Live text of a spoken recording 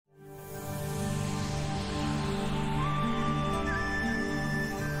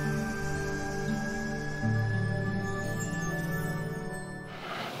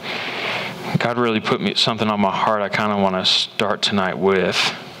God really put something on my heart I kind of want to start tonight with.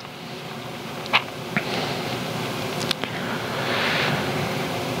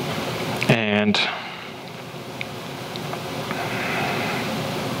 And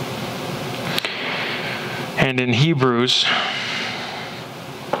in Hebrews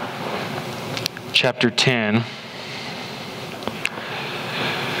chapter 10,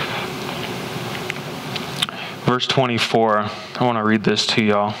 verse 24, I want to read this to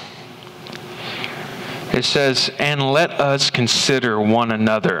y'all. It says, "And let us consider one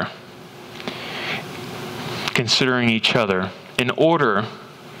another," considering each other, "in order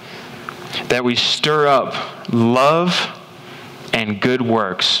that we stir up love and good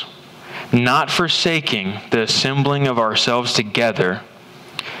works, not forsaking the assembling of ourselves together,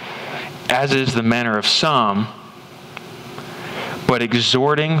 as is the manner of some, but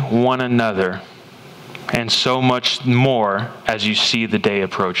exhorting one another, and so much more as you see the day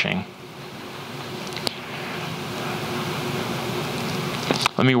approaching."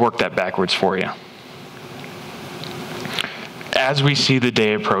 Let me work that backwards for you. As we see the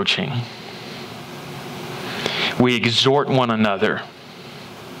day approaching, we exhort one another.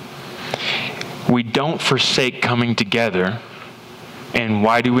 We don't forsake coming together. And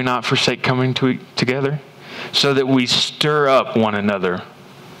why do we not forsake coming together? So that we stir up one another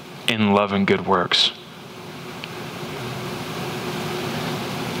in love and good works.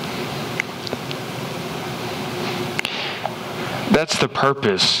 That's the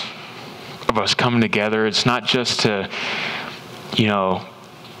purpose of us coming together. It's not just to,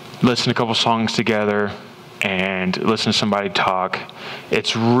 listen to a couple songs together and listen to somebody talk.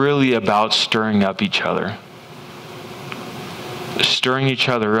 It's really about stirring up each other. Stirring each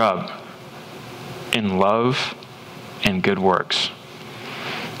other up in love and good works.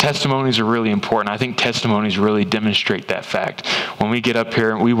 Testimonies are really important. I think testimonies really demonstrate that fact. When we get up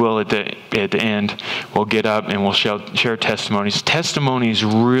here, we will at the end, we'll get up and we'll share testimonies. Testimonies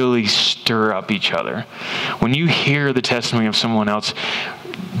really stir up each other. When you hear the testimony of someone else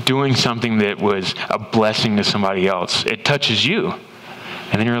doing something that was a blessing to somebody else, it touches you.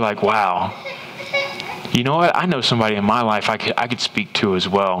 And then you're like, wow, you know what? I know somebody in my life I could speak to as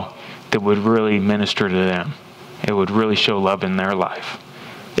well that would really minister to them. It would really show love in their life.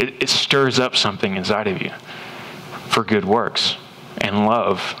 It stirs up something inside of you for good works and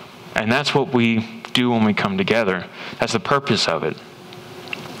love. And that's what we do when we come together. That's the purpose of it.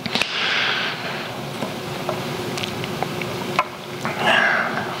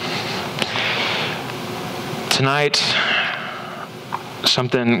 Tonight,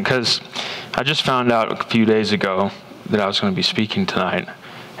 because I just found out a few days ago that I was going to be speaking tonight.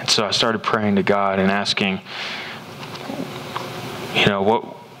 And so I started praying to God and asking,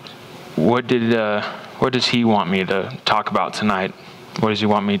 what does He want me to talk about tonight? What does He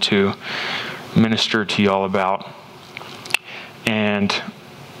want me to minister to y'all about? And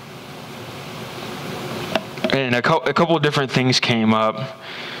a couple of different things came up.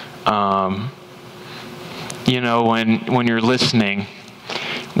 When you're listening,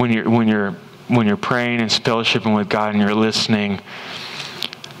 when you're praying and fellowshipping with God and you're listening,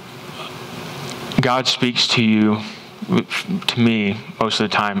 God speaks to you, to me, most of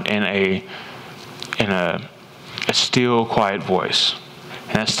the time in a still, quiet voice.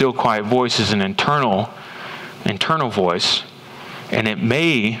 And that still, quiet voice is an internal voice, and it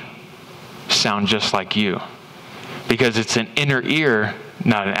may sound just like you, because it's an inner ear,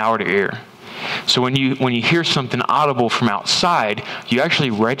 not an outer ear. So when you hear something audible from outside, you actually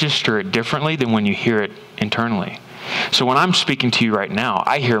register it differently than when you hear it internally. So when I'm speaking to you right now,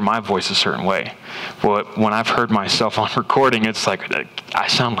 I hear my voice a certain way. But when I've heard myself on recording, it's like, I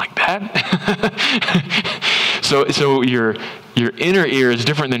sound like that? So your inner ear is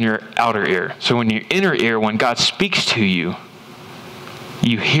different than your outer ear. So when your inner ear, when God speaks to you,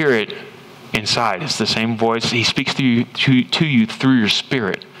 you hear it inside. It's the same voice. He speaks to you through your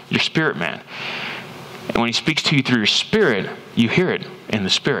spirit man. And when He speaks to you through your spirit, you hear it in the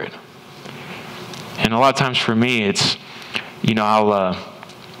spirit. And a lot of times for me, it's, I'll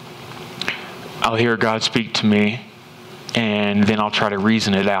hear God speak to me, and then I'll try to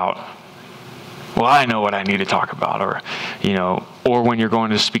reason it out. Well, I know what I need to talk about, or when you're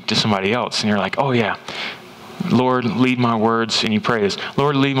going to speak to somebody else, and you're like, oh yeah, Lord, lead my words, and you pray this,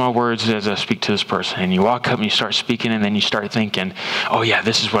 Lord, lead my words as I speak to this person. And you walk up and you start speaking, and then you start thinking, oh yeah,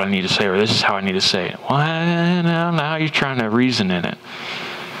 this is what I need to say, or this is how I need to say it. Well, now you're trying to reason in it.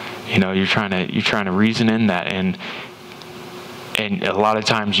 You're trying to reason in that, and a lot of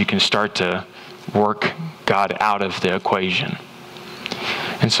times you can start to work God out of the equation.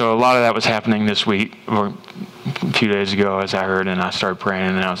 And so a lot of that was happening this week, or a few days ago, as I heard, and I started praying,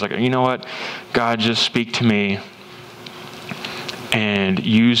 and I was like, you know what? God, just speak to me and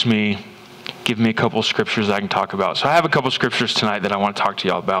use me. Give me a couple scriptures I can talk about. So I have a couple scriptures tonight that I want to talk to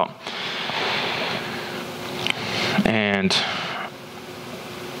y'all about. And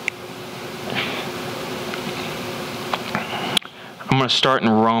I'm going to start in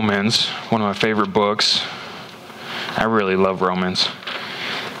Romans, one of my favorite books. I really love Romans.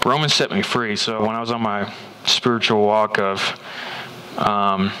 Romans set me free. So when I was on my spiritual walk of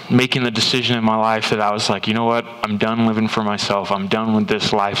making the decision in my life that I was like, you know what? I'm done living for myself. I'm done with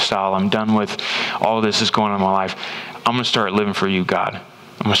this lifestyle. I'm done with all this that's going on in my life. I'm going to start living for you, God.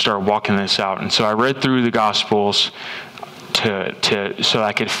 I'm going to start walking this out. And so I read through the Gospels so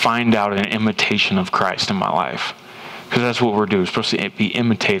I could find out an imitation of Christ in my life. Because that's what we're doing. We're supposed to be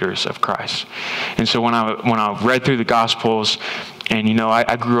imitators of Christ. And so when I read through the Gospels, and,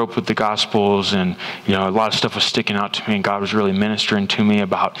 I grew up with the Gospels, and, a lot of stuff was sticking out to me, and God was really ministering to me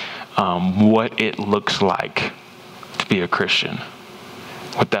about what it looks like to be a Christian,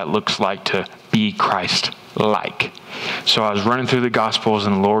 what that looks like to be Christ-like. So I was running through the Gospels,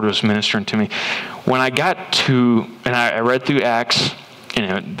 and the Lord was ministering to me. When I got to, and I read through Acts,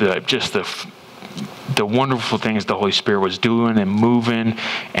 the wonderful things the Holy Spirit was doing and moving,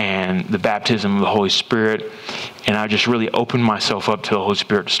 and the baptism of the Holy Spirit. And I just really opened myself up to the Holy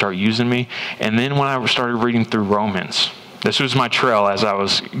Spirit to start using me. And then when I started reading through Romans, this was my trail as I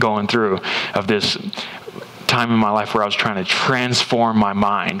was going through of this time in my life where I was trying to transform my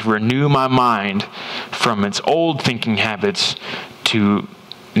mind, renew my mind from its old thinking habits to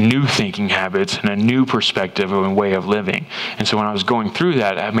new thinking habits and a new perspective and way of living. And so when I was going through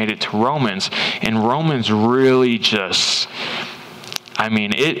that, I made it to Romans, and Romans really just,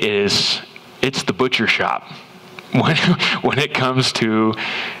 it's the butcher shop when it comes to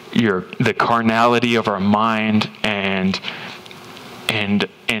the carnality of our mind and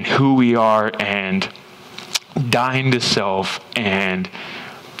who we are, and dying to self, and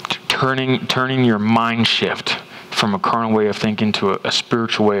turning your mind shift from a carnal way of thinking to a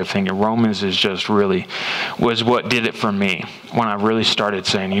spiritual way of thinking. Romans is just really was what did it for me when I really started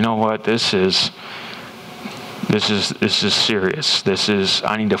saying, you know what, this is serious.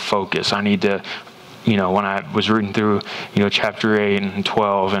 I need to focus. I need to, when I was reading through, chapter 8 and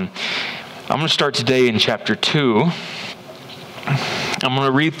 12, and I'm going to start today in chapter 2. I'm going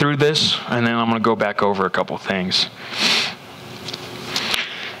to read through this, and then I'm going to go back over a couple things.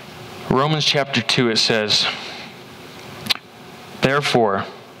 Romans chapter 2, it says, "Therefore,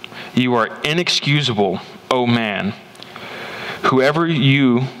 you are inexcusable, O man, whoever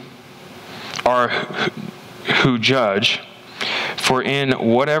you are who judge, for in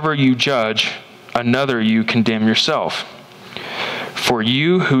whatever you judge, another you condemn yourself. For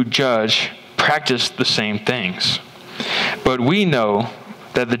you who judge practice the same things. But we know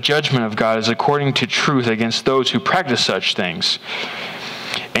that the judgment of God is according to truth against those who practice such things.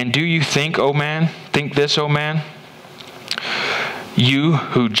 And do you think, O man, think this, O man, you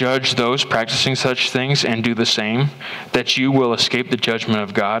who judge those practicing such things and do the same, that you will escape the judgment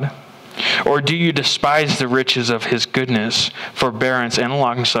of God? Or do you despise the riches of his goodness, forbearance, and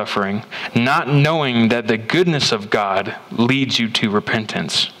long-suffering, not knowing that the goodness of God leads you to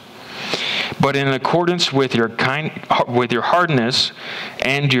repentance? But in accordance with your hardness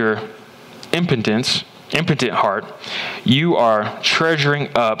and your impotent heart, you are treasuring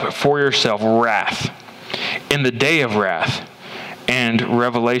up for yourself wrath in the day of wrath and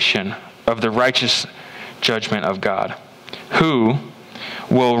revelation of the righteous judgment of God, who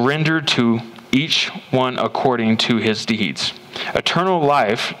will render to each one according to his deeds. Eternal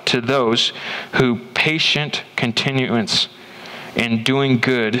life to those who patient continuance in doing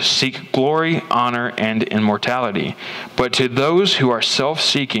good seek glory, honor, and immortality. But to those who are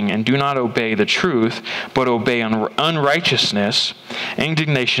self-seeking and do not obey the truth, but obey unrighteousness,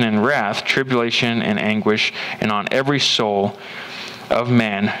 indignation and wrath, tribulation and anguish, and on every soul of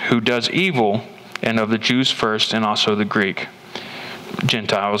man who does evil, and of the Jews first, and also the Greek,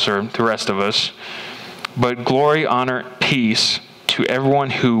 Gentiles, or the rest of us. But glory, honor, peace to everyone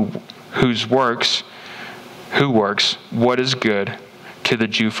who works what is good, to the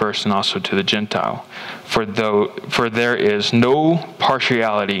Jew first and also to the Gentile. For there is no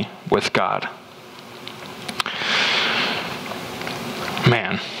partiality with God."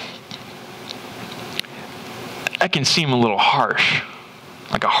 Man, that can seem a little harsh,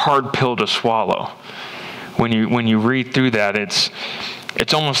 like a hard pill to swallow. When you read through that, it's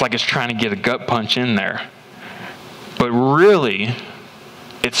almost like it's trying to get a gut punch in there. But really,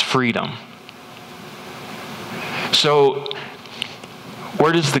 it's freedom. So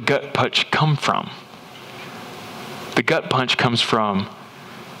Where does the gut punch come from? The gut punch comes from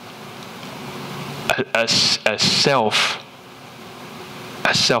a self-focus.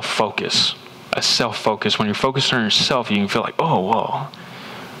 A self-focus. When you're focused on yourself, you can feel like, oh, well.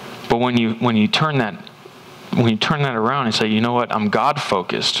 But when you turn that around and say, you know what, I'm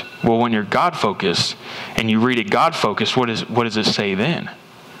God-focused. Well, when you're God-focused and you read it God-focused, what does it say then?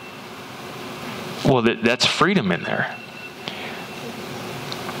 Well, that's freedom in there.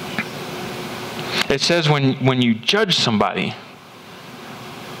 It says when you judge somebody,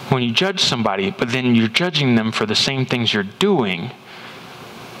 but then you're judging them for the same things you're doing,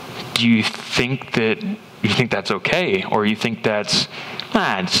 do you think that's okay? Or you think that's,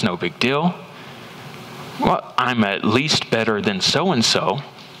 it's no big deal? Well, I'm at least better than so-and-so.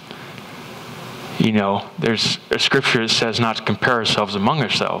 There's a scripture that says not to compare ourselves among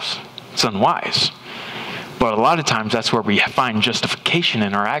ourselves. It's unwise. But a lot of times that's where we find justification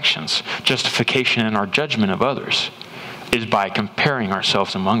in our actions, justification in our judgment of others, is by comparing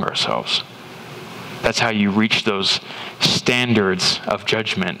ourselves among ourselves. That's how you reach those standards of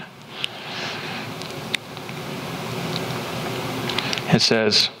judgment. It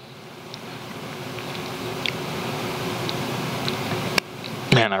says,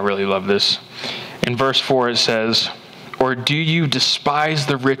 man, I really love this. In verse 4 it says, or do you despise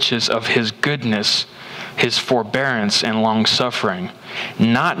the riches of his goodness, his forbearance and long-suffering,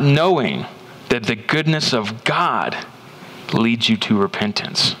 not knowing that the goodness of God leads you to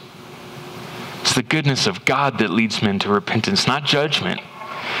repentance? It's the goodness of God that leads men to repentance, not judgment,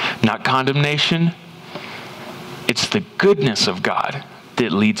 not condemnation. It's the goodness of God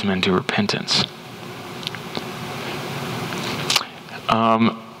that leads men to repentance.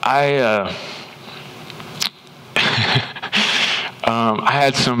 I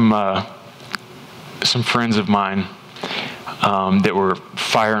had some friends of mine that were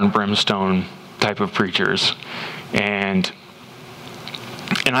fire and brimstone type of preachers, and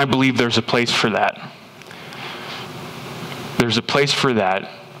I believe there's a place for that. There's a place for that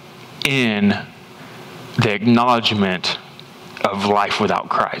in the acknowledgement of life without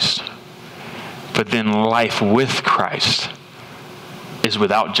Christ. But then life with Christ is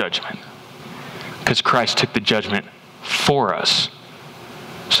without judgment, because Christ took the judgment for us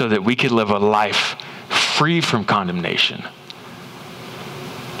so that we could live a life free from condemnation.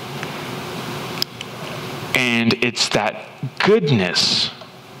 And it's that goodness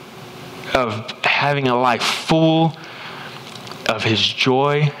of having a life full of his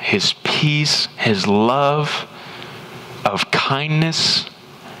joy, his peace, his love, of kindness.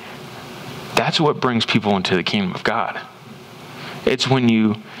 That's what brings people into the kingdom of God. It's when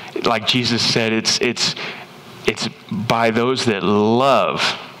you, like Jesus said, it's by those that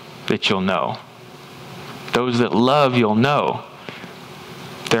love that you'll know. Those that love, you'll know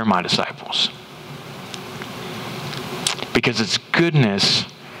they're my disciples. Because it's goodness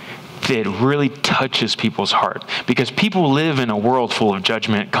that really touches people's heart. Because people live in a world full of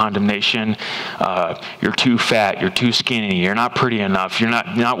judgment, condemnation. You're too fat, you're too skinny, you're not pretty enough, you're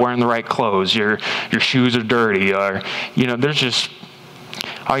not wearing the right clothes, your shoes are dirty, or there's just,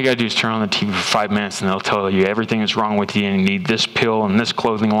 all you gotta do is turn on the TV for 5 minutes and they'll tell you everything is wrong with you and you need this pill and this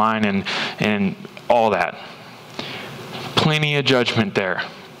clothing line and all that. Plenty of judgment there.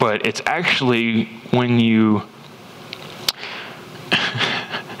 But it's actually when you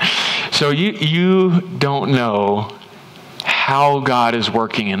so you don't know how God is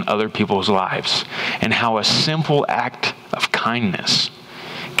working in other people's lives and how a simple act of kindness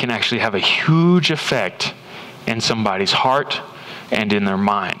can actually have a huge effect in somebody's heart and in their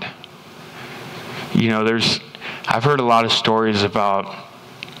mind. I've heard a lot of stories about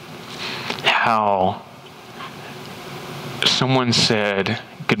how someone said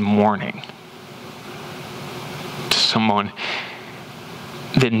good morning to someone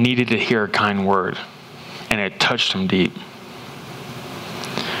that needed to hear a kind word, and it touched them deep.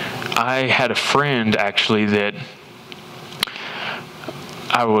 I had a friend actually that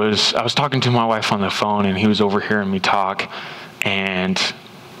I was talking to my wife on the phone, and he was overhearing me talk, and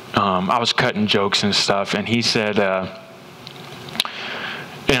I was cutting jokes and stuff, and he said, and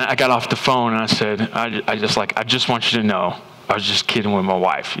I got off the phone and I said, I just want you to know, I was just kidding with my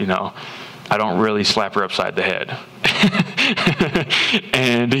wife, I don't really slap her upside the head.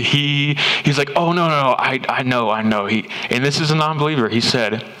 And he's like, oh, no, I know. And this is a non-believer. He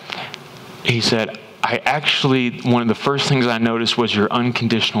said, I actually, one of the first things I noticed was your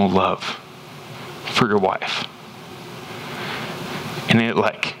unconditional love for your wife. And it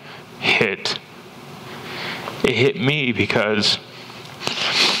hit me, because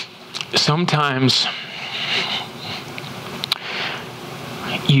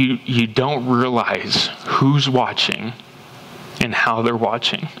you don't realize who's watching and how they're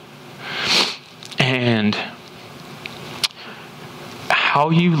watching. And how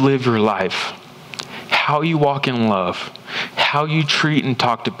you live your life, how you walk in love, how you treat and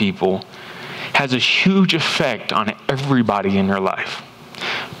talk to people has a huge effect on everybody in your life.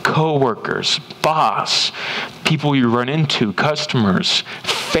 Co-workers, boss, people you run into, customers,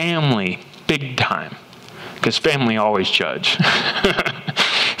 family, big time. Because family always judge.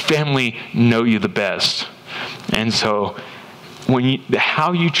 Family know you the best. And so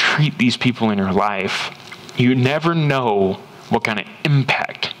how you treat these people in your life, you never know what kind of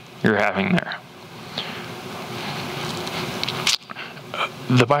impact you're having there.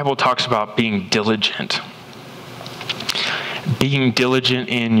 The Bible talks about being diligent. Being diligent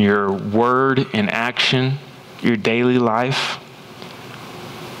in your word and action, your daily life.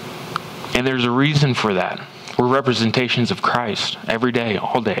 And there's a reason for that. We're representations of Christ every day,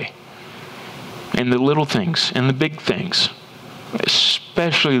 all day. In the little things, in the big things.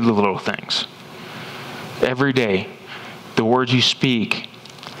 Especially the little things. Every day, the words you speak,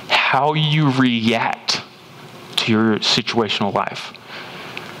 how you react to your situational life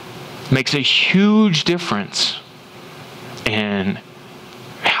makes a huge difference in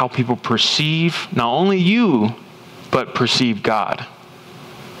how people perceive not only you, but perceive God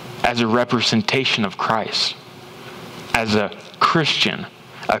as a representation of Christ. As a Christian,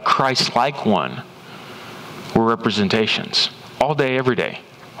 a Christ-like one, we're representations all day, every day.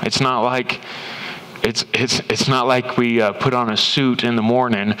 It's not like we put on a suit in the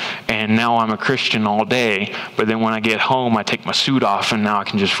morning and now I'm a Christian all day, but then when I get home I take my suit off and now I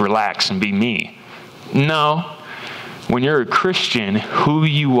can just relax and be me. No. When you're a Christian, who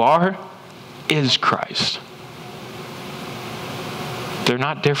you are is Christ. They're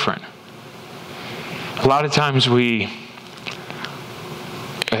not different. A lot of times I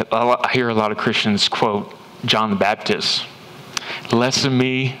hear a lot of Christians quote John the Baptist, "Less of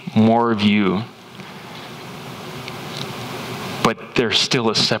me, more of you." But there's still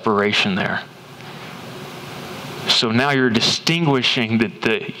a separation there. So now you're distinguishing that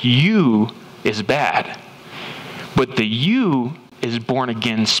the you is bad, but the you is born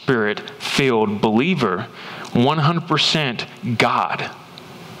again, spirit-filled believer, 100% God.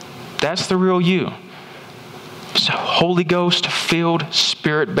 That's the real you. So Holy Ghost filled,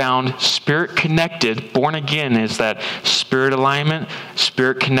 spirit-bound, spirit-connected. Born again is that spirit alignment,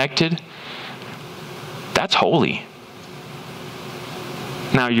 spirit-connected. That's holy.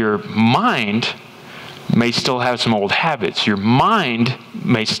 Now your mind may still have some old habits. Your mind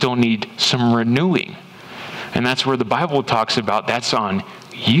may still need some renewing. And that's where the Bible talks about that's on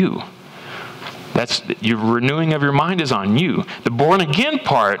you. That's your renewing of your mind is on you. The born again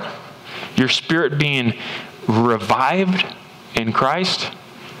part, your spirit being revived in Christ,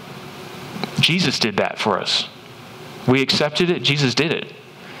 Jesus did that for us. We accepted it, Jesus did it.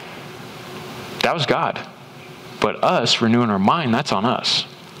 That was God. But us renewing our mind, that's on us.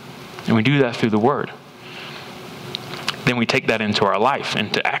 And we do that through the Word. Then we take that into our life,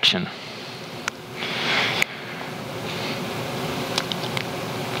 into action.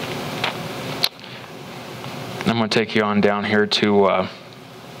 I'm going to take you on down here to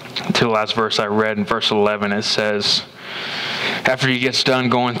the last verse I read. In verse 11, it says, after he gets done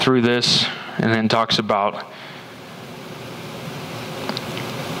going through this, and then talks about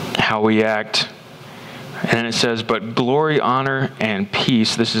how we act, and then it says, but glory, honor, and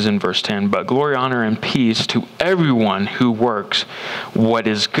peace, this is in verse 10, but glory, honor, and peace to everyone who works what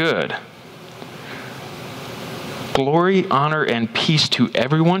is good. Glory, honor, and peace to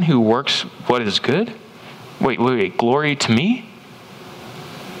everyone who works what is good? Wait, glory to me?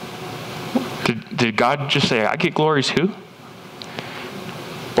 Did God just say, I get glories who?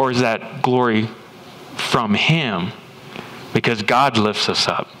 Or is that glory from Him? Because God lifts us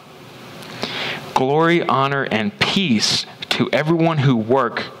up. Glory, honor, and peace to everyone who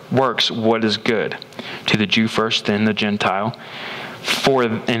works what is good. To the Jew first, then the Gentile. For,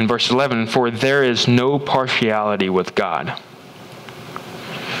 in verse 11, for there is no partiality with God.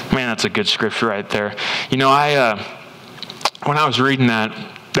 Man, that's a good scripture right there. You know, when I was reading that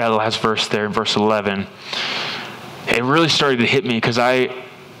last verse there, verse 11, it really started to hit me because I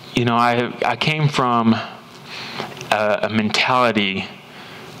came from a mentality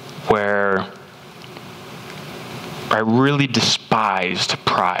where I really despised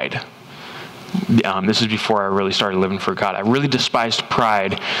pride. This is before I really started living for God. I really despised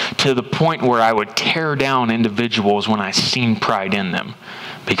pride to the point where I would tear down individuals when I seen pride in them,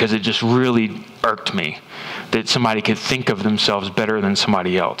 because it just really irked me that somebody could think of themselves better than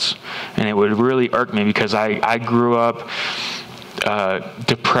somebody else. And it would really irk me because I grew up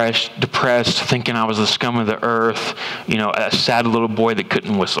depressed, thinking I was the scum of the earth, a sad little boy that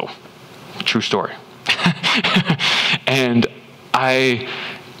couldn't whistle. True story. And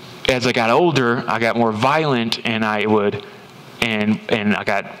as I got older, I got more violent, and I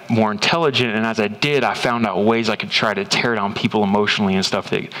got more intelligent, and as I did, I found out ways I could try to tear down people emotionally and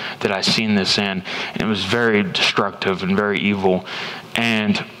stuff that I seen this in, and it was very destructive and very evil.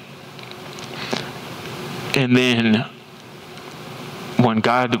 And then when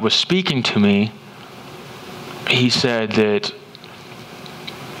God was speaking to me, he said that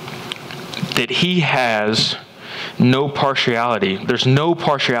he has no partiality. There's no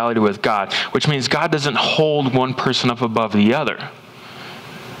partiality with God, which means God doesn't hold one person up above the other.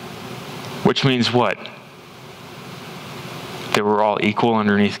 Which means what? That we're all equal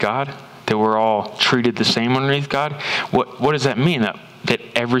underneath God? That we're all treated the same underneath God? What does that mean? That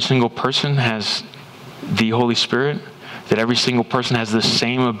every single person has the Holy Spirit? That every single person has the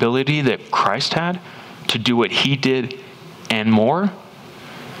same ability that Christ had to do what he did and more?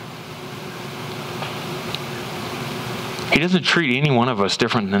 He doesn't treat any one of us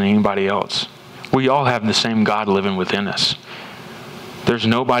different than anybody else. We all have the same God living within us. There's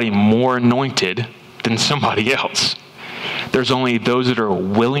nobody more anointed than somebody else. There's only those that are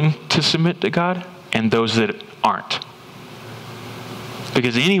willing to submit to God and those that aren't.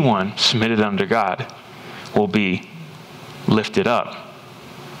 Because anyone submitted unto God will be lifted up.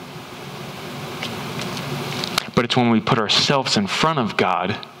 But it's when we put ourselves in front of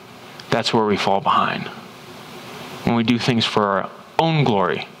God, that's where we fall behind. When we do things for our own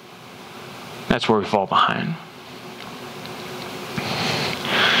glory, that's where we fall behind.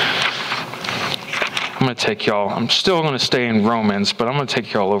 I'm going to take y'all, I'm still going to stay in Romans, but I'm going to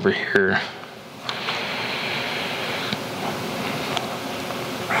take y'all over here.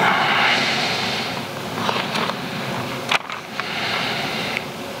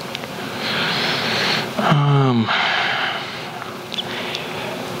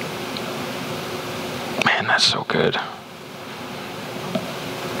 Man, that's so good.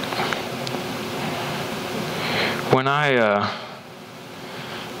 When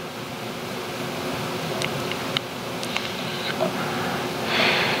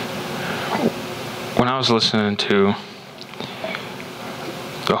I was listening to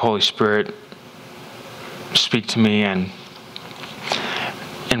the Holy Spirit speak to me and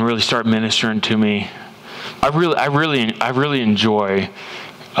really start ministering to me, I really enjoy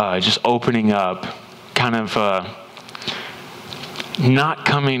just opening up, kind of not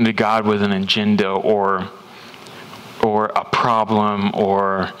coming to God with an agenda or a problem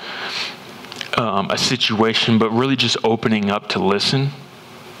or a situation, but really just opening up to listen.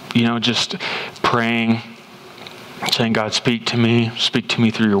 Just praying, saying, God, speak to me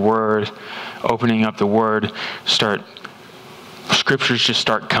through your word, opening up the word, scriptures just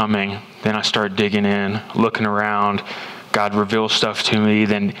start coming. Then I start digging in, looking around. God reveals stuff to me,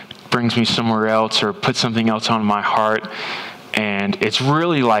 then brings me somewhere else or puts something else on my heart. And it's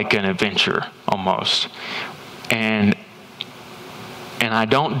really like an adventure almost. And I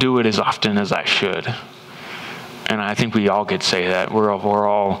don't do it as often as I should. And I think we all could say that. We're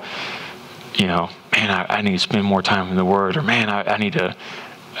all, man, I need to spend more time in the Word, or man, I need to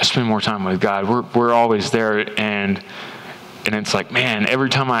spend more time with God. We're always there, and it's like, man, every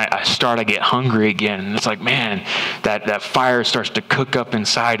time I start, I get hungry again. And it's like, man, that fire starts to cook up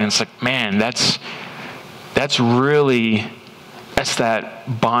inside, and it's like, man, that's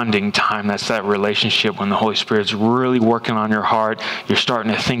that bonding time. That's that relationship when the Holy Spirit's really working on your heart. You're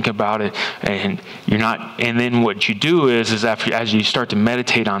starting to think about it, and you're not. And then what you do is as you start to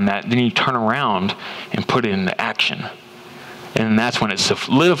meditate on that, then you turn around and put it into action. And that's when it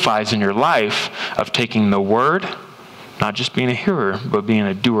solidifies in your life of taking the word, not just being a hearer, but being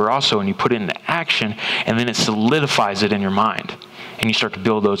a doer also. And you put it into action, and then it solidifies it in your mind. And you start to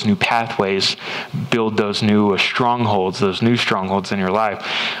build those new pathways, build those new strongholds in your life.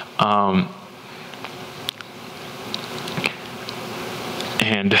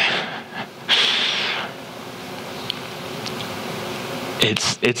 And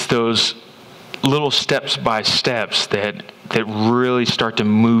it's those little steps by steps that really start to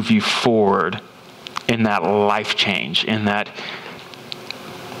move you forward in that life change, in that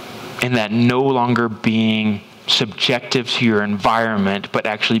no longer being subjective to your environment, but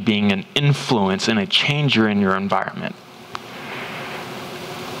actually being an influence and a changer in your environment.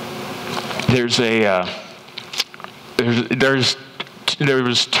 There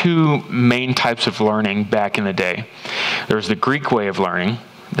was two main types of learning back in the day. There was the Greek way of learning.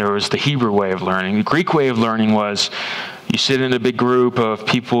 There was the Hebrew way of learning. The Greek way of learning was, You sit in a big group of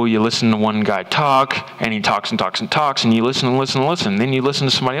people, you listen to one guy talk, and he talks and talks and talks, and you listen and listen and listen. Then you listen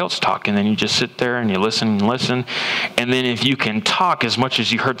to somebody else talk, and then you just sit there and you listen and listen. And then if you can talk as much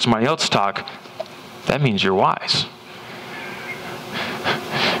as you heard somebody else talk, that means you're wise.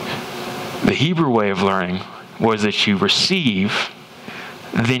 The Hebrew way of learning was that you receive,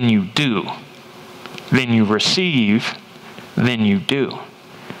 then you do. Then you receive, then you do.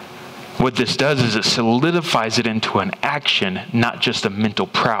 What this does is it solidifies it into an action, not just a mental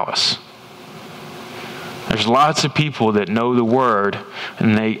prowess. There's lots of people that know the word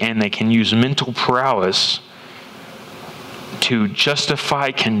and they can use mental prowess to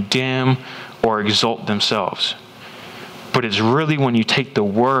justify, condemn, or exalt themselves. But it's really when you take the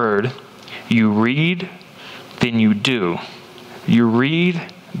word, you read, then you do. You read,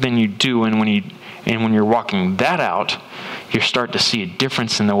 then you do, and when you're walking that out, you start to see a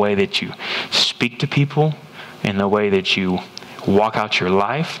difference in the way that you speak to people, in the way that you walk out your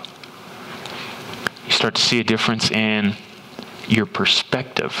life. You start to see a difference in your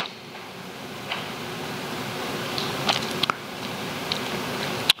perspective.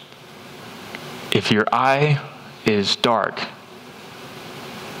 If your eye is dark,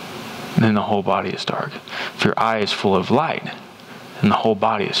 then the whole body is dark. If your eye is full of light, then the whole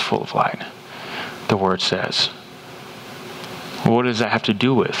body is full of light, the word says. What does that have to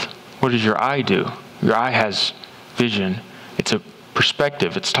do with? What does your eye do? Your eye has vision. It's a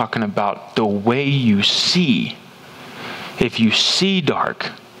perspective. It's talking about the way you see. If you see dark,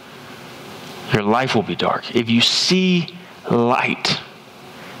 your life will be dark. If you see light,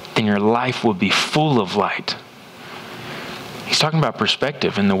 then your life will be full of light. He's talking about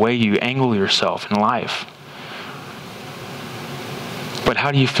perspective and the way you angle yourself in life. But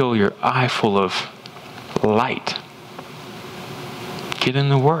how do you fill your eye full of light? Get in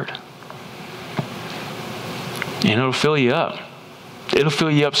the Word. And it'll fill you up. It'll fill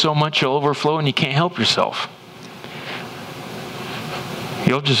you up so much you'll overflow and you can't help yourself.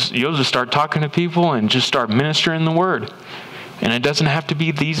 You'll just start talking to people and just start ministering the Word. And it doesn't have to be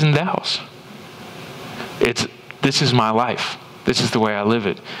these and thous. This is my life. This is the way I live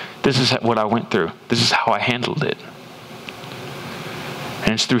it. This is what I went through. This is how I handled it.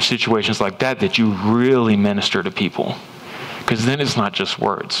 And it's through situations like that you really minister to people. Because then it's not just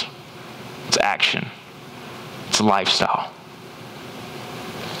words. It's action. It's a lifestyle.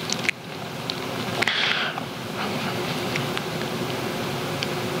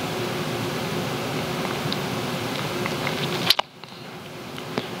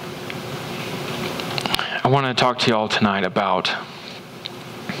 I want to talk to y'all tonight about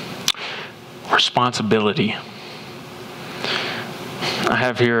responsibility. I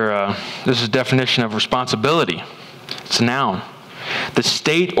have here, this is a definition of responsibility. It's a noun. The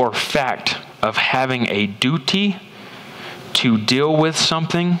state or fact of having a duty to deal with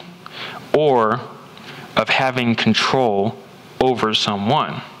something or of having control over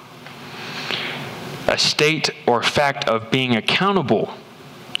someone. A state or fact of being accountable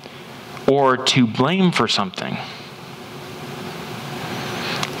or to blame for something.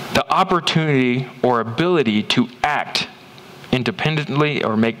 The opportunity or ability to act independently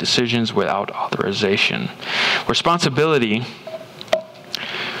or make decisions without authorization. Responsibility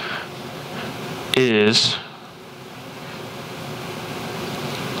is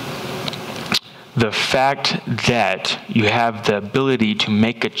the fact that you have the ability to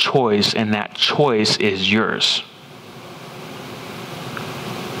make a choice and that choice is yours.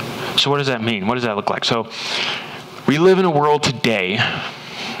 So what does that mean? What does that look like? So we live in a world today,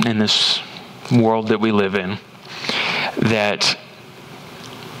 in this world that we live in, that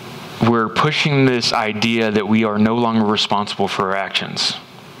we're pushing this idea that we are no longer responsible for our actions.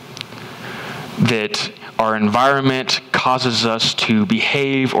 That our environment causes us to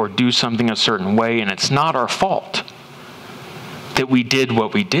behave or do something a certain way, and it's not our fault that we did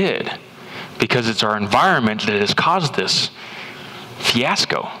what we did, because it's our environment that has caused this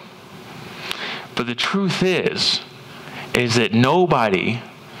fiasco. But the truth is that nobody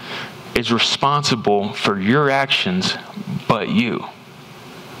is responsible for your actions but you.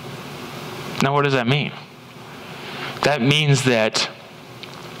 Now, what does that mean? That means that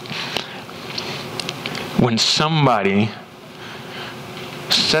when somebody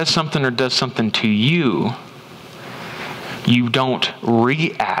says something or does something to you, you don't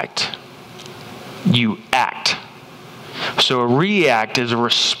react, you act. So a react is a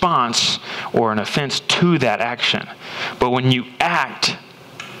response or an offense to that action. But when you act,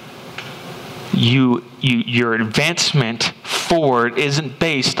 your advancement forward isn't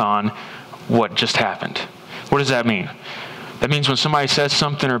based on what just happened. What does that mean? That means when somebody says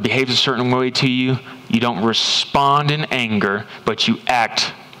something or behaves a certain way to you, You don't respond in anger, but you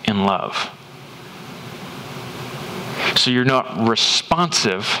act in love. So you're not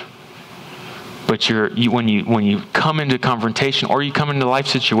responsive, but when you come into confrontation or you come into life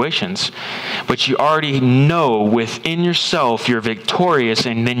situations, but you already know within yourself you're victorious,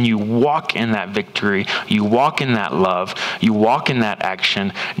 and then you walk in that victory, you walk in that love, you walk in that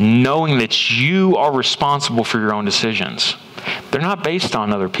action, knowing that you are responsible for your own decisions. They're not based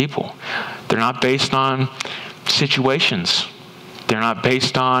on other people. They're not based on situations. They're not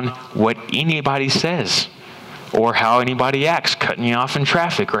based on what anybody says or how anybody acts, cutting you off in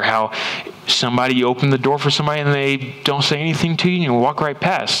traffic, or how you open the door for somebody and they don't say anything to you and you walk right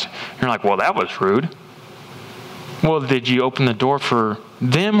past. You're like, well, that was rude. Well, did you open the door for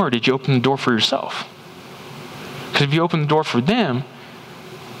them or did you open the door for yourself? Because if you open the door for them,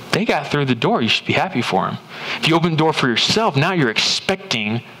 they got through the door. You should be happy for them. If you open the door for yourself, now you're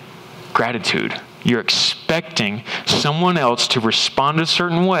expecting gratitude. You're expecting someone else to respond a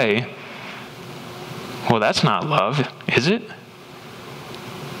certain way. Well, that's not love, is it?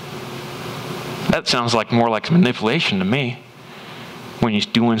 That sounds like more like manipulation to me. When you're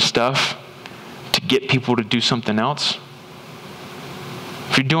doing stuff to get people to do something else.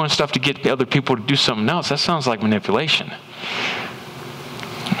 If you're doing stuff to get other people to do something else, that sounds like manipulation.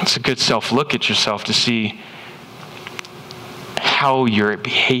 It's a good self-look at yourself to see how you're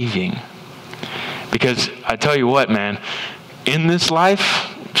behaving. Because I tell you what, man, in this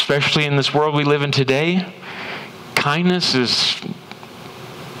life, especially in this world we live in today, kindness is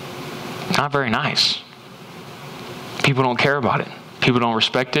not very nice. People don't care about it. People don't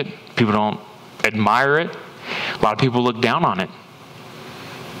respect it. People don't admire it. A lot of people look down on it.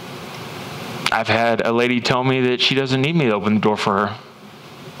 I've had a lady tell me that she doesn't need me to open the door for her.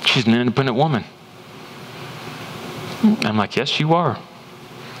 She's an independent woman. I'm like, yes, you are.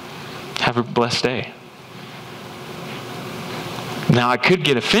 Have a blessed day. Now, I could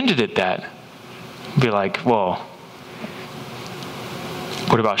get offended at that. Be like, well,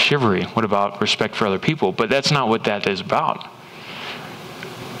 what about chivalry? What about respect for other people? But that's not what that is about.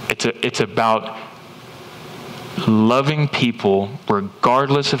 It's about loving people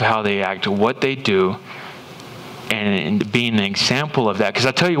regardless of how they act, what they do, and being an example of that. Because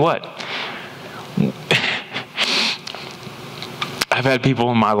I tell you what, I've had people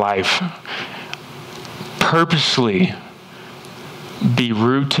in my life purposely be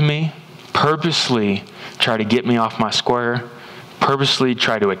rude to me, purposely try to get me off my square, purposely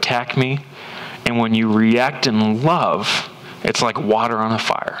try to attack me. And when you react in love, it's like water on a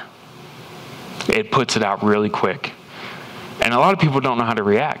fire. It puts it out really quick. And a lot of people don't know how to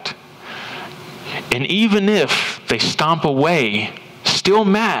react. And even if they stomp away, still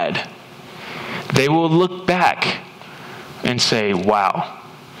mad, they will look back and say, wow,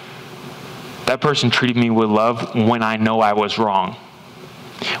 that person treated me with love when I know I was wrong.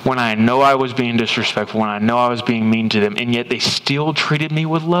 When I know I was being disrespectful, when I know I was being mean to them, and yet they still treated me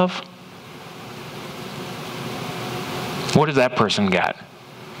with love. What has that person got?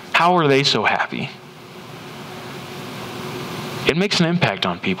 How are they so happy? It makes an impact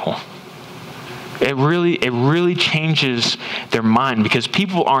on people. It really changes their mind, because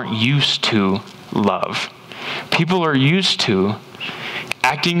people aren't used to love. People are used to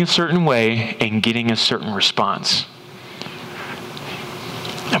acting a certain way and getting a certain response.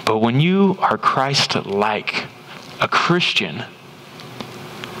 But when you are Christ-like, a Christian,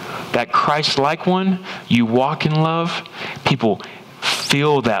 that Christ-like one, you walk in love, people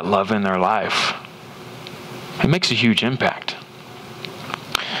feel that love in their life. It makes a huge impact.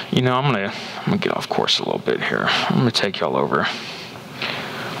 You know, I'm gonna get off course a little bit here. I'm gonna take y'all over.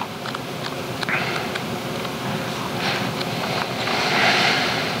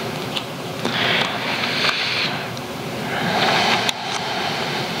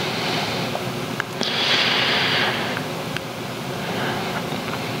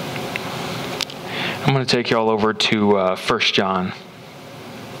 I'm going to take y'all over to 1 John.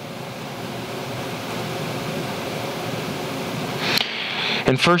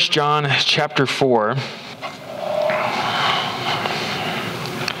 In 1 John chapter 4,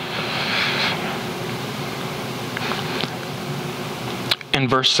 in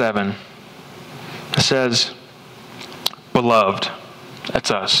verse 7, it says, "Beloved,"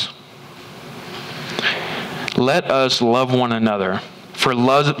 that's us, "let us love one another, for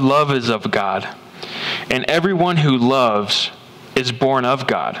love is of God. And everyone who loves is born of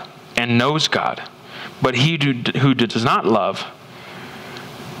God and knows God. But he who does not love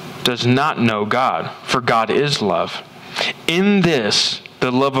does not know God, for God is love. In this,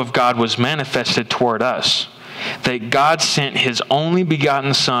 the love of God was manifested toward us, that God sent his only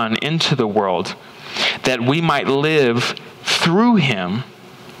begotten Son into the world that we might live through him.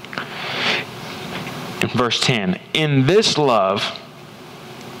 In verse 10, in this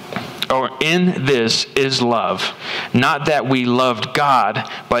is love, not that we loved God,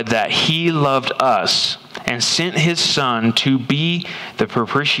 but that he loved us and sent his Son to be the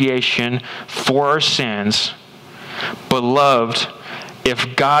propitiation for our sins. Beloved,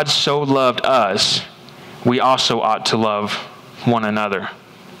 if God so loved us, we also ought to love one another.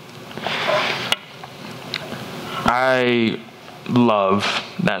 I love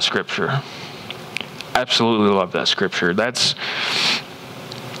that scripture. Absolutely love that scripture.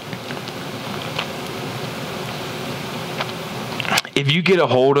 If you get a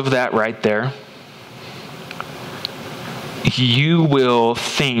hold of that right there, you will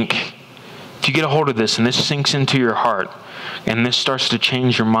think, if you get a hold of this and this sinks into your heart and this starts to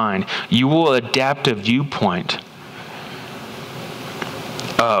change your mind, you will adapt a viewpoint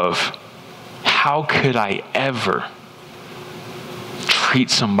of how could I ever treat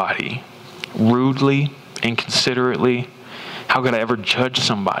somebody rudely, inconsiderately? How could I ever judge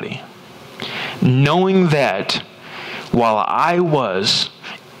somebody? Knowing that while I was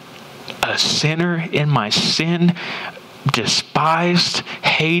a sinner in my sin, despised,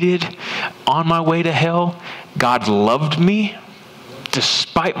 hated, on my way to hell, God loved me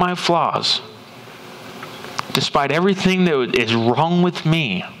despite my flaws, despite everything that is wrong with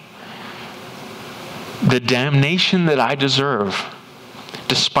me, the damnation that I deserve,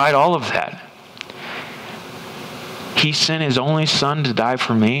 despite all of that. He sent his only Son to die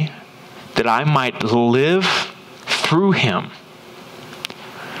for me that I might live through him.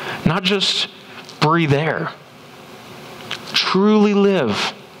 Not just breathe air. Truly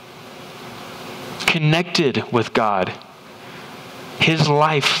live connected with God. His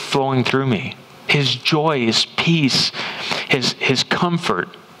life flowing through me. His joy, his peace, his comfort,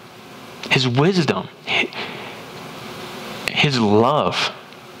 his wisdom, his love,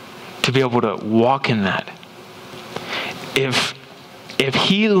 to be able to walk in that. If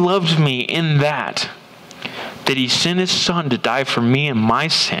he loved me in that he sent his Son to die for me and my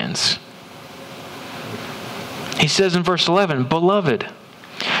sins, he says in verse 11, beloved,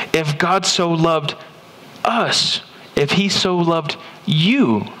 if God so loved us, if he so loved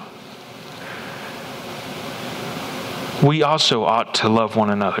you, we also ought to love one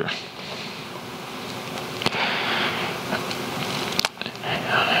another.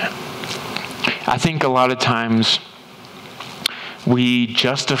 I think a lot of times we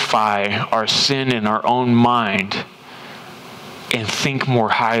justify our sin in our own mind and think more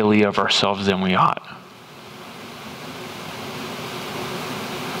highly of ourselves than we ought.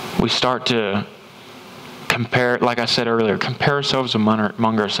 We start to compare, like I said earlier, compare ourselves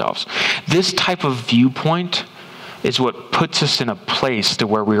among ourselves. This type of viewpoint is what puts us in a place to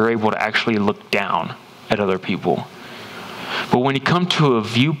where we're able to actually look down at other people. But when you come to a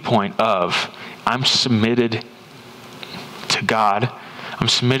viewpoint of, I'm submitted to God,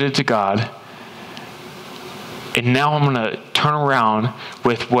 and now I'm going to turn around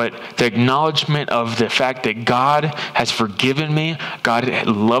with what the acknowledgement of the fact that God has forgiven me, God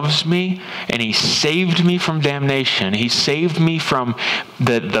loves me, and he saved me from damnation. He saved me from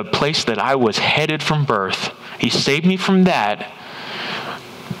the place that I was headed from birth. He saved me from that,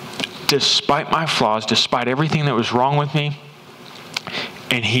 despite my flaws, despite everything that was wrong with me.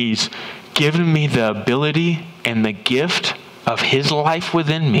 And he's given me the ability and the gift of his life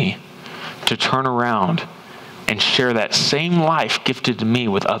within me to turn around and share that same life gifted to me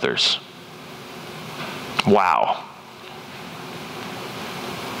with others. Wow.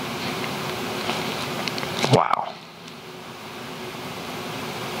 Wow.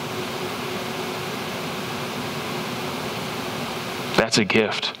 That's a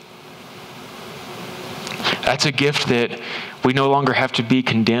gift. That's a gift that we no longer have to be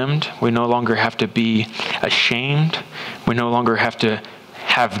condemned. We no longer have to be ashamed. We no longer have to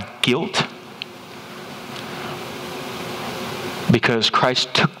have guilt. Because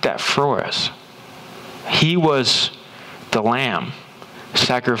Christ took that for us. He was the Lamb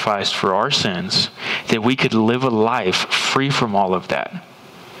sacrificed for our sins, that we could live a life free from all of that.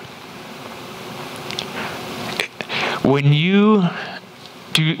 When you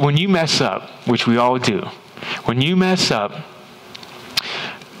mess up, which we all do, when you mess up,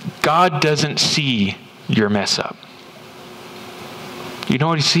 God doesn't see your mess up. You know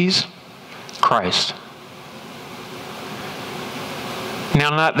what he sees? Christ.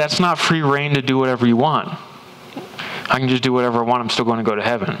 Now, that's not free reign to do whatever you want. I can just do whatever I want. I'm still going to go to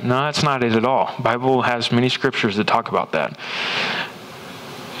heaven. No, that's not it at all. The Bible has many scriptures that talk about that.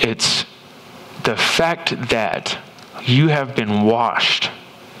 It's the fact that you have been washed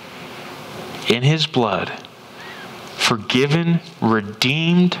in his blood, forgiven,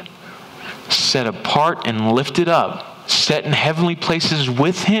 redeemed, set apart and lifted up, set in heavenly places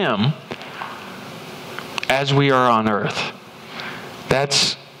with him as we are on earth.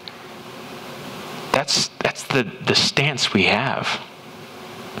 That's the stance we have.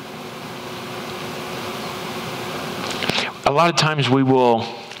 A lot of times we'll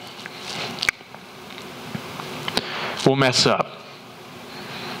mess up.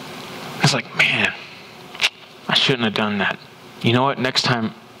 It's like, man, I shouldn't have done that. You know what? Next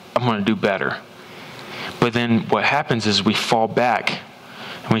time I'm going to do better. But then what happens is we fall back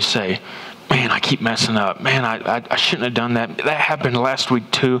and we say, man, I keep messing up. Man, I shouldn't have done that. That happened last week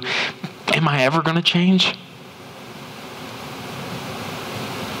too. Am I ever going to change?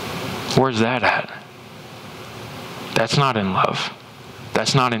 Where's that at? That's not in love.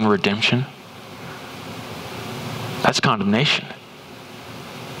 That's not in redemption. That's condemnation.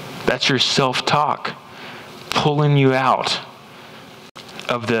 That's your self-talk pulling you out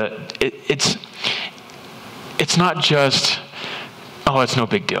of the... It's not just, oh, it's no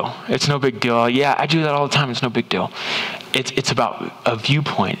big deal. It's no big deal. Yeah, I do that all the time. It's no big deal. It's about a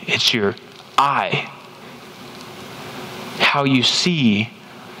viewpoint. It's your eye. How you see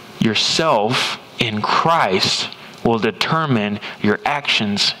yourself in Christ will determine your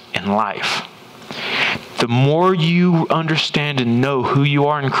actions in life. The more you understand and know who you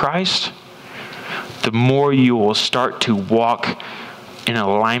are in Christ, the more you will start to walk in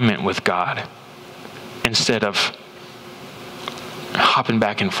alignment with God instead of hopping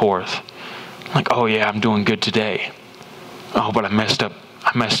back and forth. Like, oh yeah, I'm doing good today. Oh, but I messed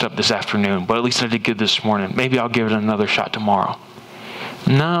up this afternoon, but at least I did good this morning. Maybe I'll give it another shot tomorrow.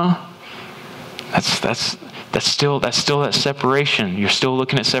 No. That's still that separation. You're still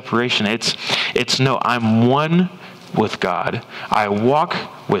looking at separation. It's no, I'm one with God. I walk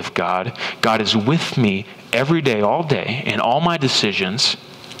with God. God is with me every day, all day, in all my decisions.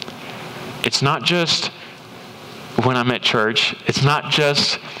 It's not just when I'm at church. It's not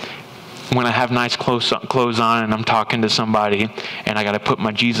just when I have nice clothes on and I'm talking to somebody and I got to put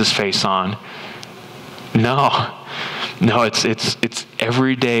my Jesus face on. No, it's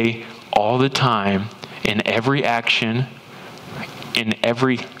every day, all the time, in every action, in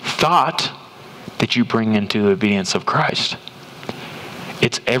every thought that you bring into the obedience of Christ.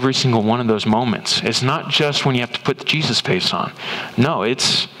 It's every single one of those moments. It's not just when you have to put the Jesus face on. No,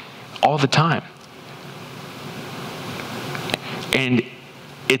 it's all the time. And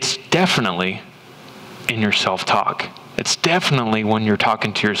it's definitely in your self-talk. It's definitely when you're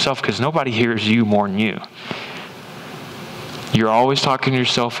talking to yourself, because nobody hears you more than you. You're always talking to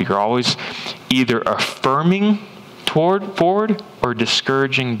yourself. You're always either affirming forward or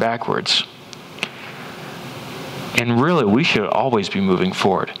discouraging backwards. And really, we should always be moving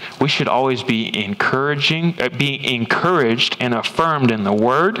forward. We should always be being encouraged and affirmed in the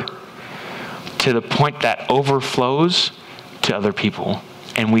Word to the point that overflows to other people.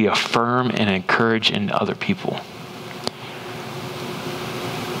 And we affirm and encourage in other people.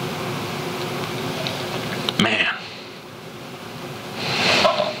 Man.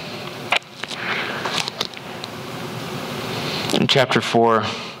 In chapter 4,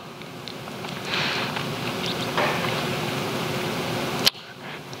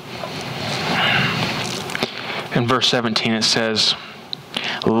 in verse 17, it says,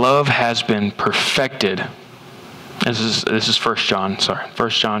 love has been perfected. This is 1 John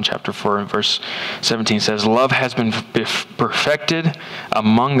chapter 4 and verse 17 says, love has been perfected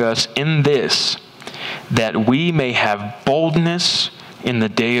among us in this, that we may have boldness in the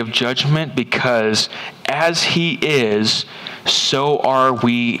day of judgment, because as he is, so are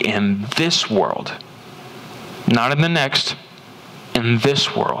we in this world. Not in the next, in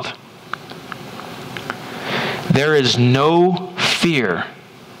this world. There is no fear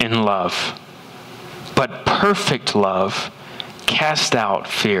in love, but perfect love casts out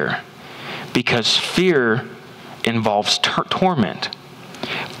fear, because fear involves torment.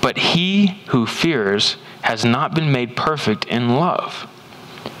 But he who fears has not been made perfect in love.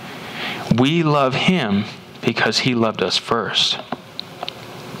 We love him because he loved us first.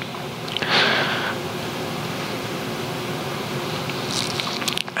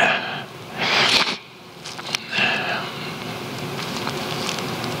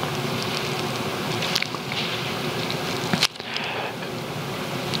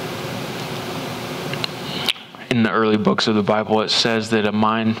 In the early books of the Bible, it says that a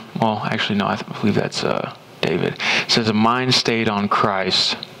mind, well, actually, no, I believe that's David. It says a mind stayed on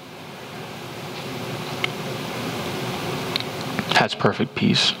Christ has perfect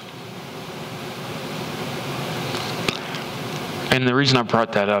peace. And the reason I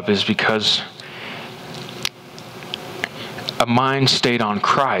brought that up is because a mind stayed on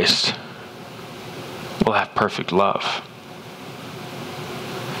Christ will have perfect love.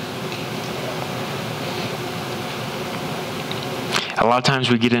 A lot of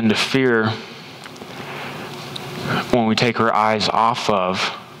times we get into fear when we take our eyes off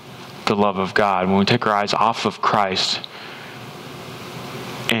of the love of God, when we take our eyes off of Christ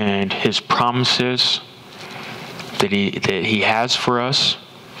and His promises that He has for us,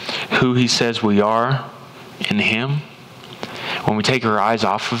 who He says we are in Him. When we take our eyes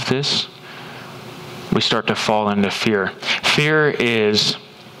off of this, we start to fall into fear. Fear is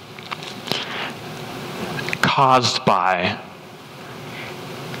caused by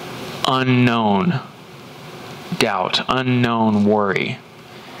unknown doubt, unknown worry.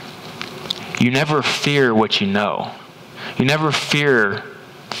 You never fear what you know. You never fear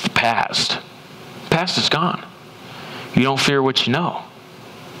the past. The past is gone. You don't fear what you know.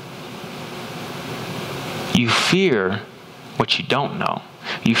 You fear what you don't know.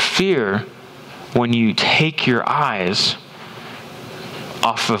 You fear when you take your eyes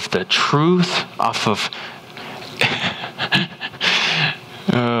off of the truth, off of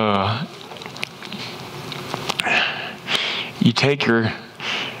you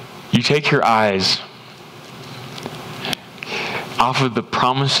take your eyes off of the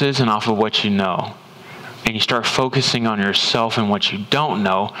promises and off of what you know, and you start focusing on yourself and what you don't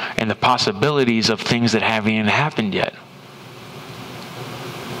know and the possibilities of things that haven't even happened yet.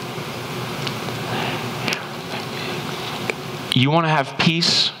 You want to have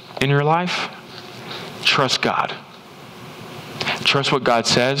peace in your life? Trust God. Trust what God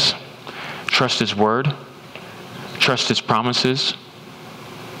says. Trust His Word. Trust His promises.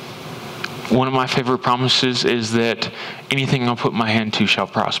 One of my favorite promises is that anything I'll put my hand to shall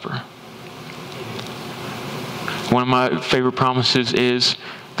prosper. One of my favorite promises is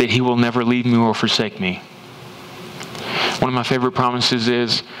that He will never leave me or forsake me. One of my favorite promises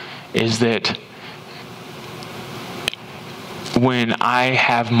is that when I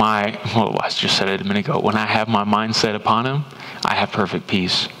have I just said it a minute ago, when I have my mind set upon Him, I have perfect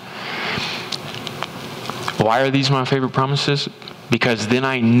peace. Why are these my favorite promises? Because then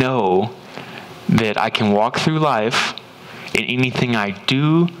I know that I can walk through life, and anything I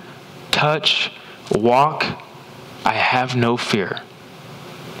do, touch, walk, I have no fear.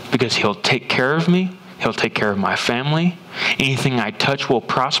 Because He'll take care of me. He'll take care of my family. Anything I touch will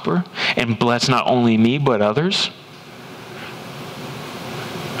prosper and bless not only me, but others.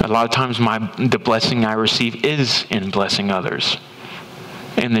 A lot of times the blessing I receive is in blessing others,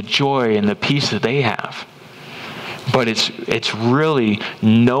 and the joy and the peace that they have. But it's really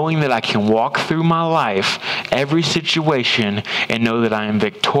knowing that I can walk through my life, every situation, and know that I am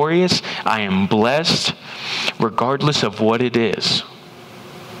victorious, I am blessed, regardless of what it is.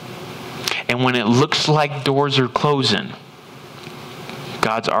 And when it looks like doors are closing,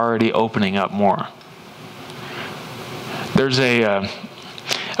 God's already opening up more. There's a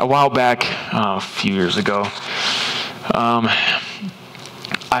while back, a few years ago,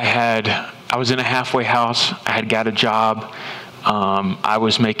 I was in a halfway house. I had got a job. I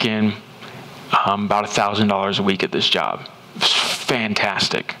was making about $1,000 a week at this job. It was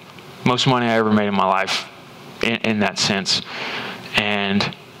fantastic. Most money I ever made in my life in that sense.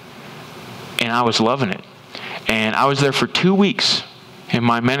 And I was loving it. And I was there for 2 weeks. And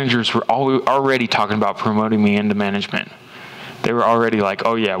my managers were already talking about promoting me into management. They were already like,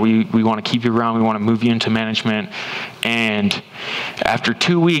 oh yeah, we want to keep you around. We want to move you into management. And after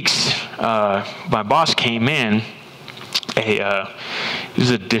 2 weeks, my boss came in. He was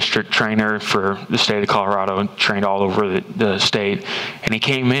a district trainer for the state of Colorado and trained all over the state. And he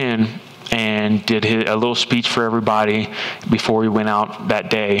came in and did a little speech for everybody before he went out that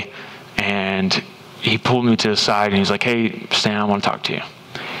day. And he pulled me to the side and he's like, hey, Stan, I want to talk to you.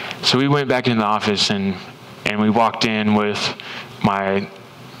 So we went back into the office and we walked in with my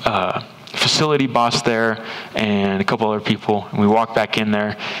facility boss there and a couple other people. And we walked back in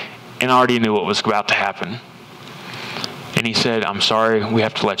there and I already knew what was about to happen. And he said, I'm sorry, we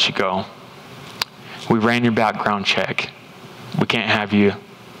have to let you go. We ran your background check. We can't have you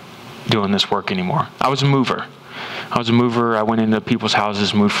doing this work anymore. I was a mover. I went into people's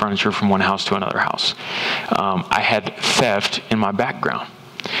houses, moved furniture from one house to another house. I had theft in my background.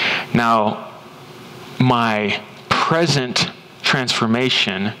 Now, my present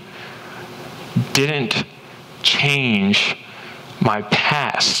transformation didn't change my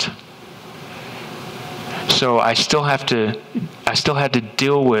past. So I still had to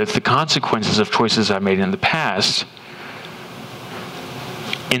deal with the consequences of choices I made in the past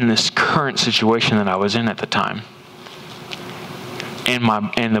in this current situation that I was in at the time.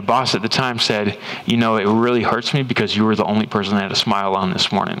 And the boss at the time said, it really hurts me because you were the only person that had a smile on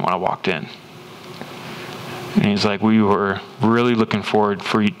this morning when I walked in. And he's like, we were really looking forward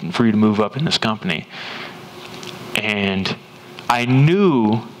for you to move up in this company. And I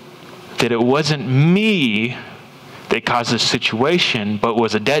knew that it wasn't me that caused this situation, but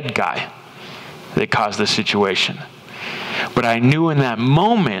was a dead guy that caused this situation. But I knew in that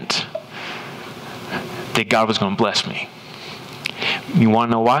moment that God was going to bless me. You want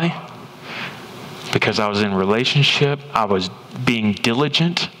to know why? Because I was in relationship, I was being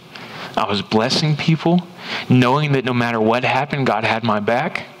diligent, I was blessing people, knowing that no matter what happened, God had my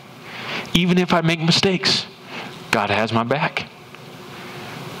back. Even if I make mistakes, God has my back.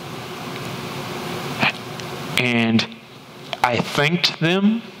 And I thanked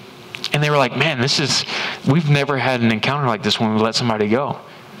them, and they were like, man, we've never had an encounter like this when we let somebody go.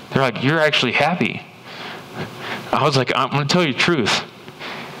 They're like, you're actually happy. I was like, I'm going to tell you the truth.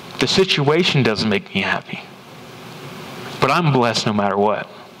 The situation doesn't make me happy. But I'm blessed no matter what.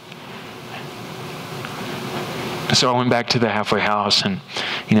 So I went back to the halfway house, and,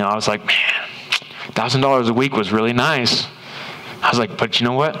 I was like, man, $1,000 a week was really nice. I was like, but you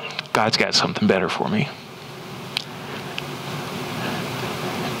know what? God's got something better for me.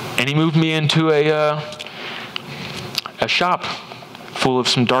 And he moved me into a shop full of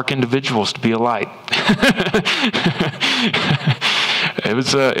some dark individuals to be a light. It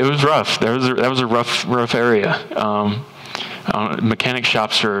was rough. That was a rough area. Mechanic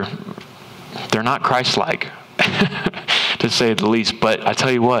shops they're not Christ-like, to say the least. But I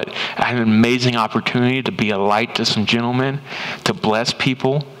tell you what, I had an amazing opportunity to be a light to some gentlemen, to bless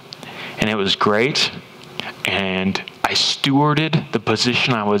people, and it was great. And I stewarded the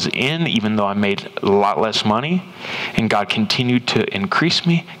position I was in, even though I made a lot less money. And God continued to increase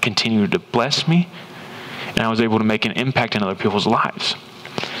me, continued to bless me. And I was able to make an impact in other people's lives.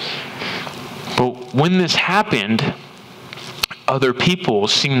 But when this happened, other people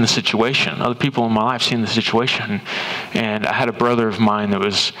seen the situation. Other people in my life seen the situation. And I had a brother of mine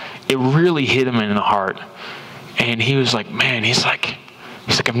it really hit him in the heart. And he was like, man, he's like,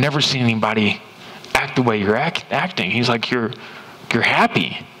 I've never seen anybody act the way you're acting. He's like, you're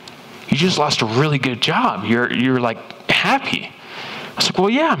happy. You just lost a really good job. You're like happy. I was like, well,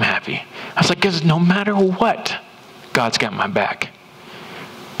 yeah, I'm happy. I was like, because no matter what, God's got my back.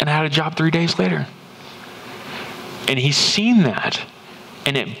 And I had a job 3 days later. And he's seen that,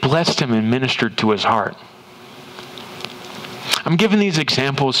 and it blessed him and ministered to his heart. I'm giving these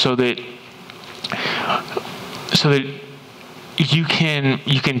examples so that you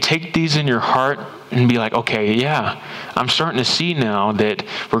can take these in your heart and be like, okay, yeah, I'm starting to see now that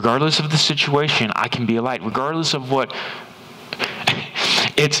regardless of the situation, I can be a light. Regardless of what,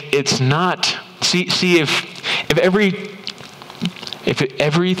 it's not. See if everything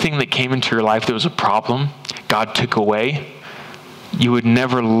that came into your life that was a problem, God took away, you would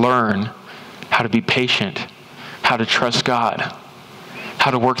never learn how to be patient, how to trust God,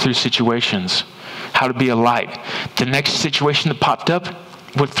 how to work through situations, how to be a light. The next situation that popped up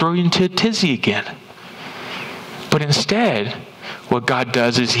would throw you into a tizzy again. But instead, what God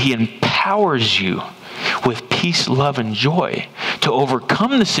does is he empowers you with peace, love, and joy to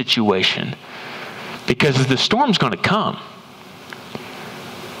overcome the situation, because the storm's going to come.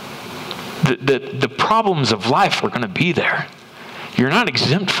 The problems of life are going to be there. You're not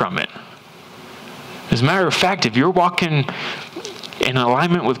exempt from it. As a matter of fact, if you're walking in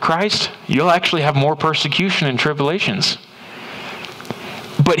alignment with Christ, you'll actually have more persecution and tribulations.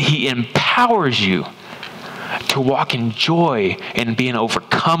 But he empowers you to walk in joy and be an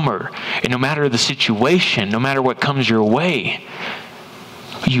overcomer. And no matter the situation, no matter what comes your way,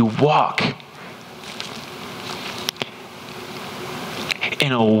 you walk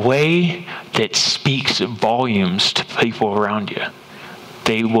in a way that speaks volumes to people around you.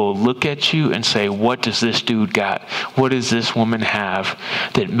 They will look at you and say, what does this dude got? What does this woman have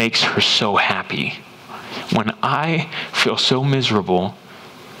that makes her so happy? When I feel so miserable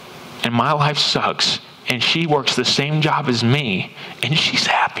and my life sucks and she works the same job as me and she's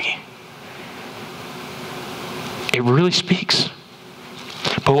happy, it really speaks.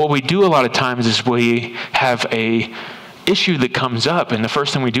 But what we do a lot of times is we have a issue that comes up, and the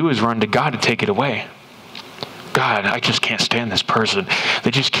first thing we do is run to God to take it away. God, I just can't stand this person. They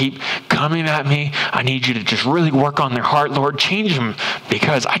just keep coming at me. I need you to just really work on their heart. Lord, change them,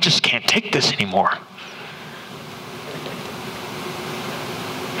 because I just can't take this anymore.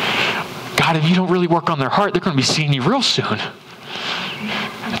 God, if you don't really work on their heart, they're going to be seeing you real soon.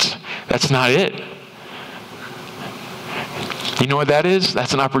 That's not it. You know what that is?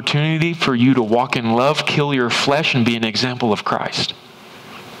 That's an opportunity for you to walk in love, kill your flesh, and be an example of Christ.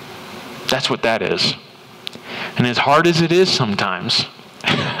 That's what that is. And as hard as it is sometimes,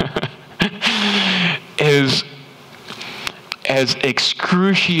 as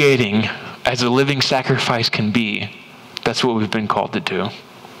excruciating as a living sacrifice can be, that's what we've been called to do.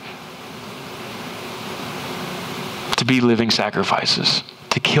 To be living sacrifices,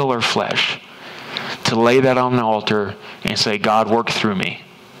 to kill our flesh, to lay that on the altar and say, God, work through me.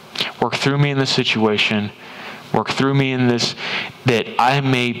 Work through me in this situation. Work through me in this, that I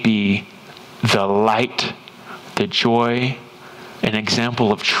may be the light, the joy, an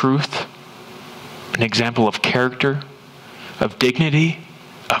example of truth, an example of character, of dignity,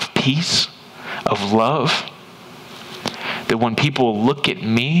 of peace, of love. That when people look at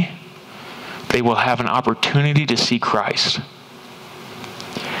me, they will have an opportunity to see Christ.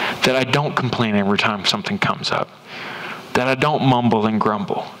 That I don't complain every time something comes up. That I don't mumble and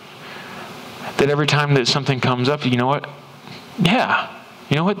grumble. That every time that something comes up, you know what? Yeah.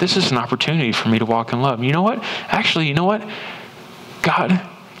 You know what? This is an opportunity for me to walk in love. You know what? Actually, you know what? God,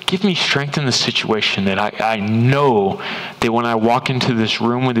 give me strength in the situation that I know that when I walk into this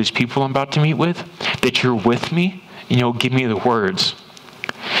room with these people I'm about to meet with, that you're with me and you'll give me the words.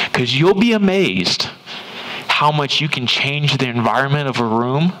 Because you'll be amazed how much you can change the environment of a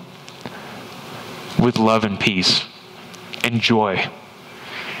room with love and peace and joy.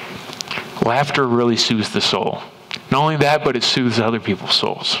 Laughter really soothes the soul. Not only that, but it soothes other people's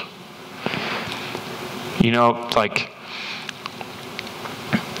souls. You know,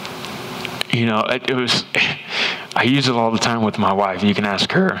 I use it all the time with my wife. You can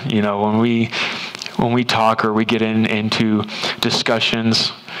ask her. You know, when we talk or we get into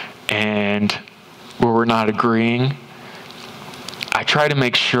discussions and where we're not agreeing, I try to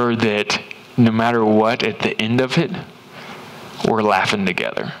make sure that no matter what, at the end of it, we're laughing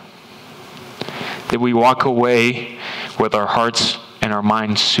together. That we walk away with our hearts and our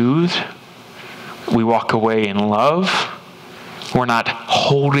minds soothed. We walk away in love. We're not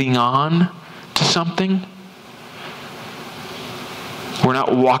holding on to something. We're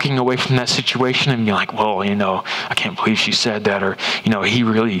not walking away from that situation and being like, well, you know, I can't believe she said that, or, you know, he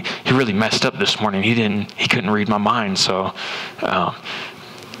really messed up this morning. He couldn't read my mind. So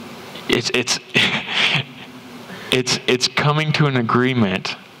it's coming to an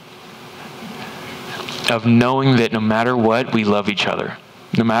agreement of knowing that no matter what, we love each other.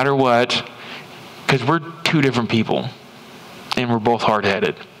 No matter what, because we're two different people and we're both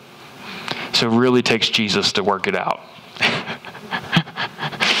hard-headed. So it really takes Jesus to work it out.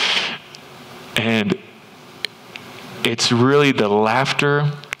 And it's really the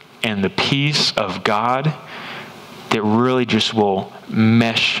laughter and the peace of God that really just will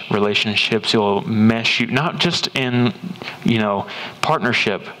mesh relationships. It will mesh you, not just in, you know,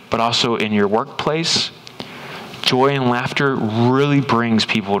 partnership, but also in your workplace. Joy and laughter really brings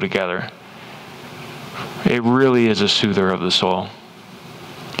people together. It really is a soother of the soul.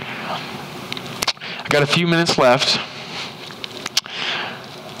 I got a few minutes left.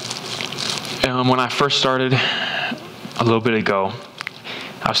 When I first started a little bit ago,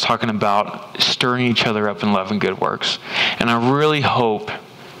 I was talking about stirring each other up in love and good works. And I really hope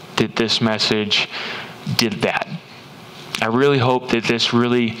that this message did that. I really hope that this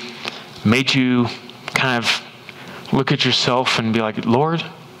really made you kind of look at yourself and be like, Lord,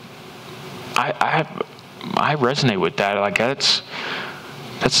 I resonate with that. Like that's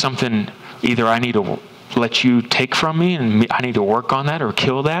something either I need to let you take from me and I need to work on that or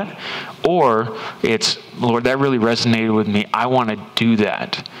kill that, or it's, Lord, that really resonated with me. I want to do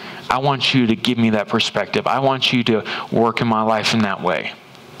that. I want you to give me that perspective. I want you to work in my life in that way.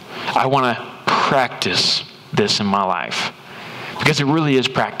 I want to practice this in my life because it really is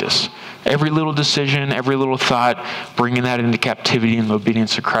practice. Every little decision, every little thought, bringing that into captivity and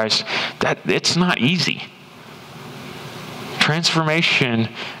obedience to Christ, that it's not easy. Transformation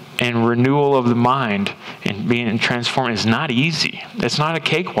and renewal of the mind and being transformed is not easy. It's not a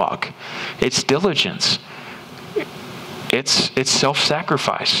cakewalk. It's diligence. It's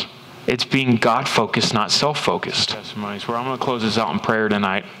self-sacrifice. It's being God-focused, not self-focused. Testimonies. Where I'm going to close this out in prayer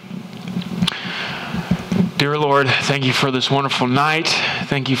tonight. Dear Lord, thank you for this wonderful night.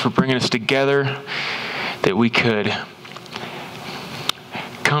 Thank you for bringing us together, that we could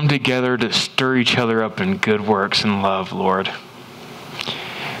come together to stir each other up in good works and love, Lord.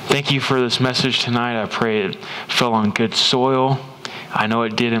 Thank you for this message tonight. I pray it fell on good soil. I know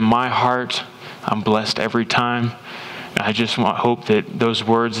it did in my heart. I'm blessed every time. And I just hope that those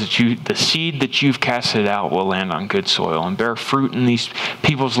words the seed that you've casted out will land on good soil and bear fruit in these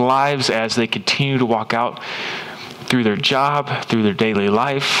people's lives as they continue to walk out through their job, through their daily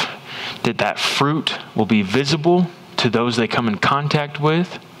life, that fruit will be visible to those they come in contact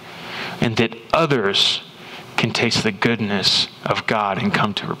with, and that others can taste the goodness of God and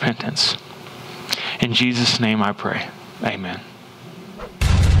come to repentance. In Jesus' name I pray. Amen.